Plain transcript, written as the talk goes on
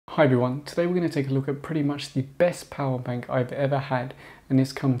Hi everyone, today we're going to take a look at pretty much the best power bank I've ever had, and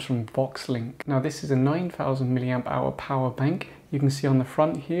this comes from Voxlink. Now this is a 9000 milliamp hour power bank. You can see on the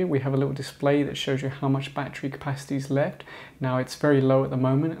front here we have a little display that shows you how much battery capacity is left. Now it's very low at the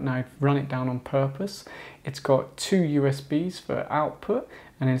moment and I've run it down on purpose. It's got two USBs for output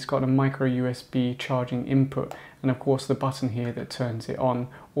and then it's got a micro USB charging input, and of course the button here that turns it on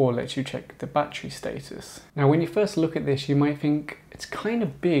or lets you check the battery status. Now when you first look at this you might think it's kind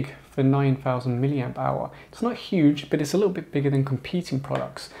of big for 9000 milliamp hour. It's not huge, but it's a little bit bigger than competing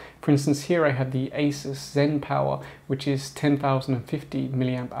products. For instance, here I have the Asus Zen Power, which is 10,050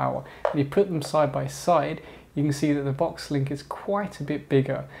 milliamp hour. And you put them side by side, you can see that the Voxlink is quite a bit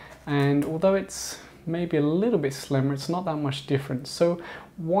bigger. And although it's maybe a little bit slimmer, it's not that much different. So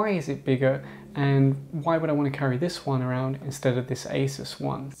why is it bigger, and why would I want to carry this one around instead of this Asus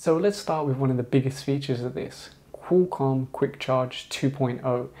one? So let's start with one of the biggest features of this. Qualcomm Quickcharge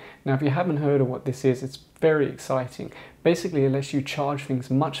 2.0. Now if you haven't heard of what this is, it's very exciting. Basically it lets you charge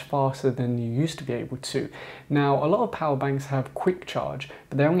things much faster than you used to be able to. Now a lot of power banks have quick charge,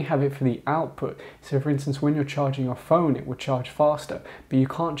 but they only have it for the output. So for instance, when you're charging your phone it will charge faster, but you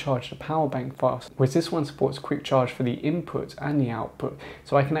can't charge the power bank fast. Whereas this one supports quick charge for the input and the output.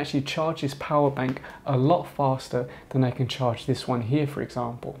 So I can actually charge this power bank a lot faster than I can charge this one here, for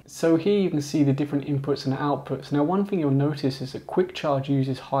example. So here you can see the different inputs and outputs. Now one thing you'll notice is that quick charge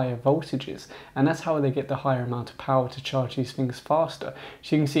uses higher voltages, and that's how they get the higher amount of power to charge these things faster.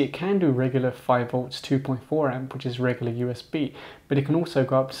 So you can see it can do regular 5 volts 2.4 amp, which is regular USB, but it can also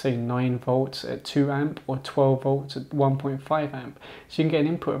go up to say 9 volts at 2 amp or 12 volts at 1.5 amp. So you can get an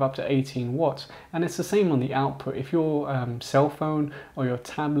input of up to 18 watts, and it's the same on the output. If your cell phone or your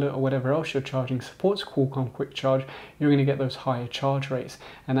tablet or whatever else you're charging supports Qualcomm Quick Charge, you're going to get those higher charge rates,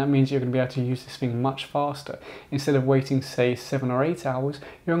 and that means you're going to be able to use this thing much faster. Instead of waiting say 7 or 8 hours,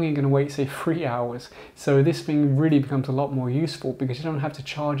 you're only going to wait say 3 hours. So this thing really becomes a lot more useful because you don't have to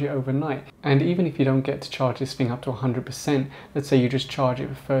charge it overnight. And even if you don't get to charge this thing up to 100%, let's say you just charge it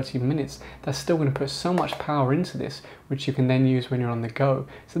for 30 minutes, that's still going to put so much power into this, which you can then use when you're on the go.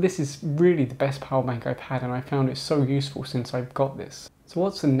 So this is really the best power bank I've had, and I found it so useful since I've got this. So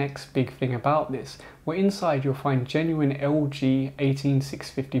what's the next big thing about this? Well, inside you'll find genuine LG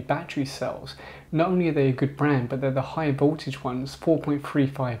 18650 battery cells. Not only are they a good brand, but they're the high voltage ones,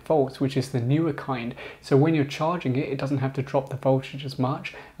 4.35 volts, which is the newer kind. So when you're charging it, it doesn't have to drop the voltage as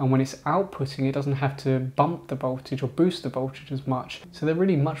much, and when it's outputting, it doesn't have to bump the voltage or boost the voltage as much. So they're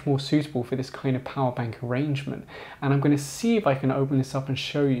really much more suitable for this kind of power bank arrangement. And I'm going to see if I can open this up and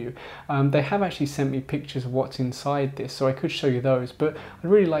show you. They have actually sent me pictures of what's inside this, so I could show you those, but I'd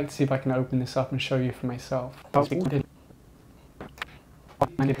really like to see if I can open this up and show you for myself.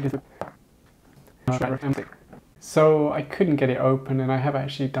 So I couldn't get it open, and I have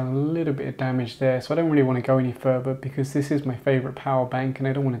actually done a little bit of damage there, so I don't really want to go any further because this is my favorite power bank and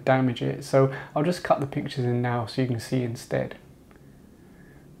I don't want to damage it. So I'll just cut the pictures in now so you can see instead.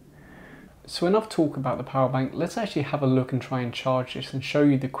 So enough talk about the power bank, let's actually have a look and try and charge this and show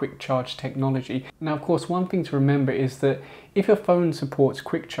you the quick charge technology. Now of course one thing to remember is that if your phone supports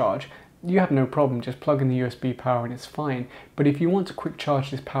quick charge, you have no problem, just plug in the USB power and it's fine. But if you want to quick charge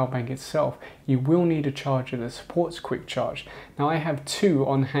this power bank itself, you will need a charger that supports quick charge. Now I have two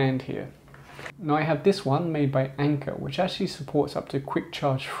on hand here. Now I have this one made by Anker, which actually supports up to Quick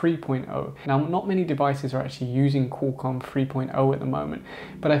Charge 3.0. Now not many devices are actually using Qualcomm 3.0 at the moment,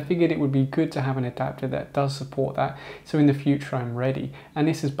 but I figured it would be good to have an adapter that does support that, so in the future I'm ready. And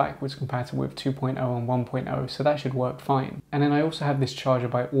this is backwards compatible with 2.0 and 1.0, so that should work fine. And then I also have this charger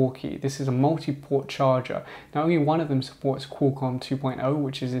by Orki. This is a multi-port charger. Now only one of them supports Qualcomm 2.0,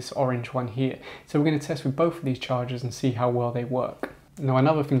 which is this orange one here. So we're going to test with both of these chargers and see how well they work. Now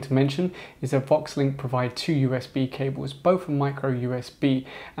another thing to mention is that Voxlink provide two USB cables, both are micro USB,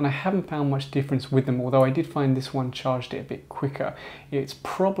 and I haven't found much difference with them, although I did find this one charged it a bit quicker. It's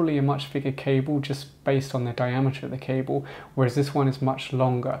probably a much thicker cable just based on the diameter of the cable, whereas this one is much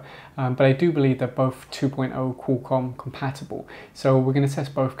longer. But I do believe they're both 2.0 Qualcomm compatible, so we're going to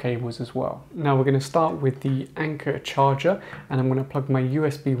test both cables as well. Now we're going to start with the Anker charger, and I'm going to plug my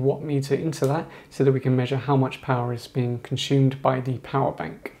USB watt meter into that so that we can measure how much power is being consumed by the power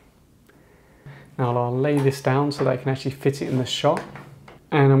bank. Now I'll lay this down so that I can actually fit it in the shot,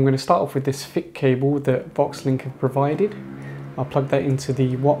 and I'm going to start off with this thick cable that Voxlink have provided. I'll plug that into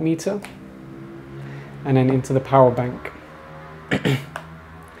the watt meter and then into the power bank.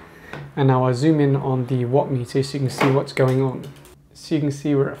 And now I'll zoom in on the watt meter so you can see what's going on. So you can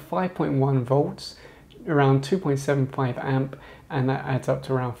see we're at 5.1 volts, around 2.75 amp, and that adds up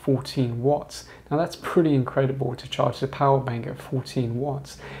to around 14 watts. Now that's pretty incredible to charge the power bank at 14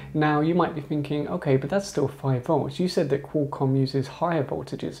 watts. Now you might be thinking, okay, but that's still 5 volts. You said that Qualcomm uses higher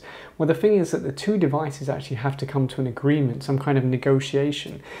voltages. Well, the thing is that the two devices actually have to come to an agreement, some kind of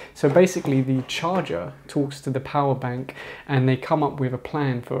negotiation. So basically the charger talks to the power bank and they come up with a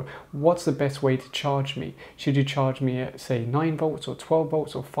plan for what's the best way to charge me. Should you charge me at, say, 9 volts or 12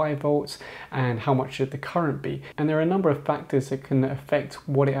 volts or 5 volts, and how much should the current be? And there are a number of factors that can affect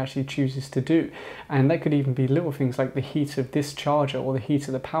what it actually chooses to do, and that could even be little things like the heat of this charger or the heat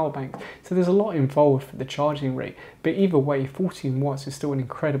of the power bank. So there's a lot involved for the charging rate, but either way 14 watts is still an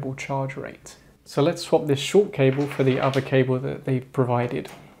incredible charge rate. So let's swap this short cable for the other cable that they've provided.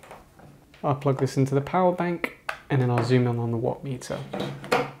 I'll plug this into the power bank and then I'll zoom in on the watt meter.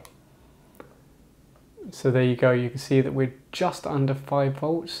 So there you go, you can see that we're just under 5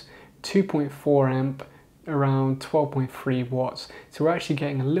 volts, 2.4 amp, around 12.3 watts. So we're actually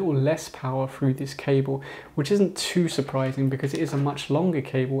getting a little less power through this cable, which isn't too surprising because it is a much longer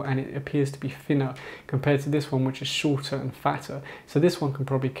cable and it appears to be thinner compared to this one, which is shorter and fatter. So this one can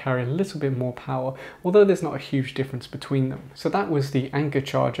probably carry a little bit more power, although there's not a huge difference between them. So that was the Anker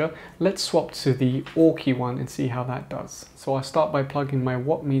charger. Let's swap to the Orky one and see how that does. So I'll start by plugging my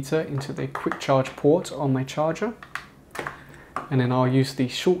watt meter into the Quickcharge port on my charger. And then I'll use the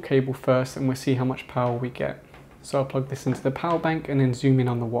short cable first and we'll see how much power we get. So I'll plug this into the power bank and then zoom in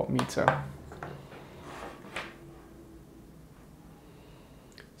on the watt meter.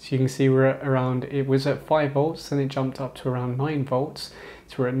 So you can see we're at around, it was at 5 volts, then it jumped up to around 9 volts.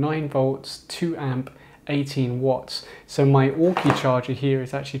 So we're at 9 volts, 2 amp, 18 watts. So my Orky charger here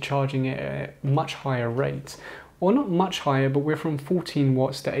is actually charging it at a much higher rate. Or not much higher, but we're from 14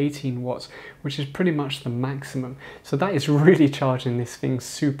 watts to 18 watts, which is pretty much the maximum. So that is really charging this thing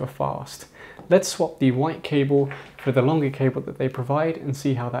super fast. Let's swap the white cable for the longer cable that they provide and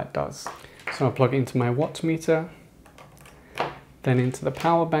see how that does. So I'll plug it into my watt meter, then into the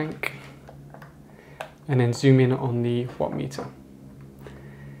power bank, and then zoom in on the watt meter.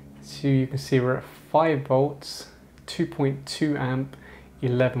 So you can see we're at 5 volts, 2.2 amp,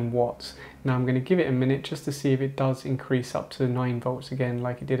 11 watts. Now I'm going to give it a minute just to see if it does increase up to 9 volts again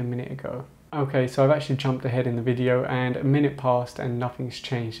like it did a minute ago. Okay, so I've actually jumped ahead in the video and a minute passed and nothing's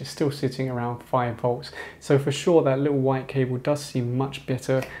changed. It's still sitting around 5 volts. So for sure that little white cable does seem much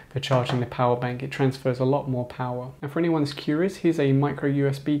better for charging the power bank. It transfers a lot more power. And for anyone that's curious, here's a micro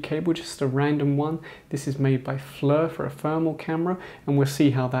USB cable, just a random one. This is made by Fleur for a thermal camera and we'll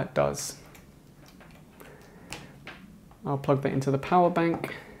see how that does. I'll plug that into the power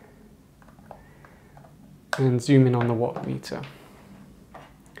bank and zoom in on the watt meter.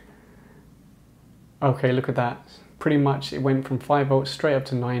 Okay, look at that. Pretty much it went from 5 volts straight up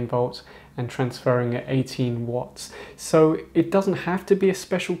to 9 volts and transferring at 18 watts. So it doesn't have to be a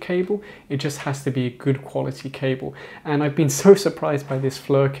special cable, it just has to be a good quality cable. And I've been so surprised by this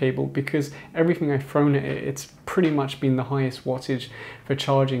Fleur cable because everything I've thrown at it, it's pretty much been the highest wattage for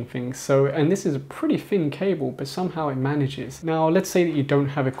charging things. So, and this is a pretty thin cable, but somehow it manages. Now, let's say that you don't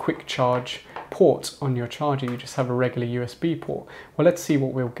have a quick charge port on your charger, you just have a regular USB port. Well, let's see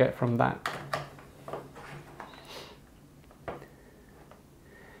what we'll get from that.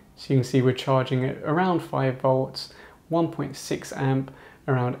 So you can see we're charging at around 5 volts, 1.6 amp,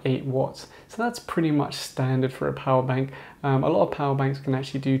 around 8 watts. So that's pretty much standard for a power bank. A lot of power banks can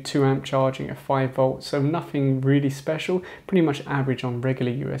actually do 2 amp charging at 5 volts, so nothing really special, pretty much average on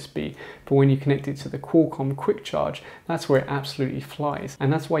regular USB. But when you connect it to the Qualcomm Quickcharge, that's where it absolutely flies.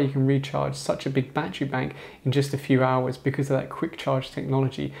 And that's why you can recharge such a big battery bank in just a few hours, because of that Quickcharge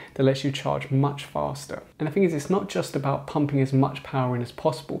technology that lets you charge much faster. And the thing is, it's not just about pumping as much power in as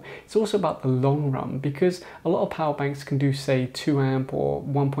possible, it's also about the long run, because a lot of power banks can do, say, 2 amp or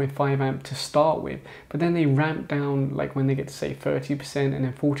 1.5 amp to start with, but then they ramp down, like when they get to say 30% and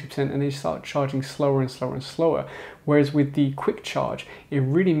then 40%, and they start charging slower and slower and slower. Whereas with the quick charge, it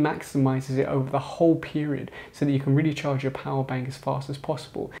really maximizes it over the whole period so that you can really charge your power bank as fast as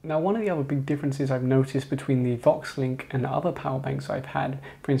possible. Now, one of the other big differences I've noticed between the Voxlink and the other power banks I've had,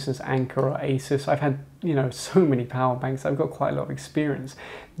 for instance Anker or Asus, I've had, you know, so many power banks, I've got quite a lot of experience.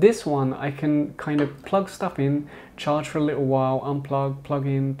 This one, I can kind of plug stuff in, charge for a little while, unplug, plug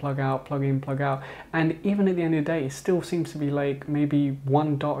in, plug out, plug in, plug out, and even at the end of the day, it still seems to be like maybe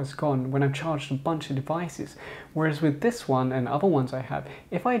one dot has gone when I've charged a bunch of devices. Whereas with this one and other ones I have,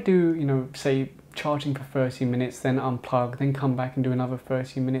 if I do, you know, say charging for 30 minutes, then unplug, then come back and do another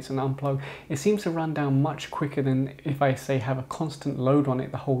 30 minutes and unplug, it seems to run down much quicker than if I say have a constant load on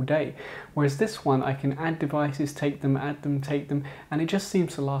it the whole day. Whereas this one, I can add devices, take them, add them, take them, and it just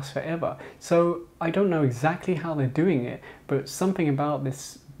seems to last forever. So I don't know exactly how they're doing it, but something about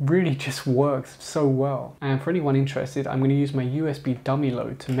this really just works so well. And for anyone interested, I'm going to use my USB dummy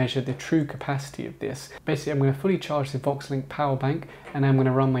load to measure the true capacity of this. Basically, I'm going to fully charge the Voxlink power bank, and I'm going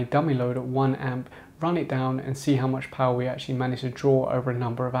to run my dummy load at 1 amp, run it down and see how much power we actually manage to draw over a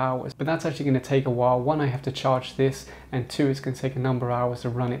number of hours. But that's actually going to take a while. One, I have to charge this, and two, it's going to take a number of hours to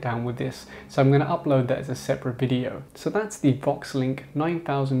run it down with this. So I'm going to upload that as a separate video. So that's the Voxlink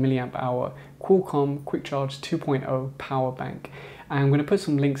 9000 milliamp hour Qualcomm Quickcharge 2.0 power bank. And I'm going to put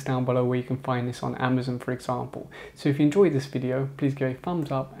some links down below where you can find this on Amazon, for example. So if you enjoyed this video, please give a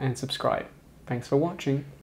thumbs up and subscribe. Thanks for watching.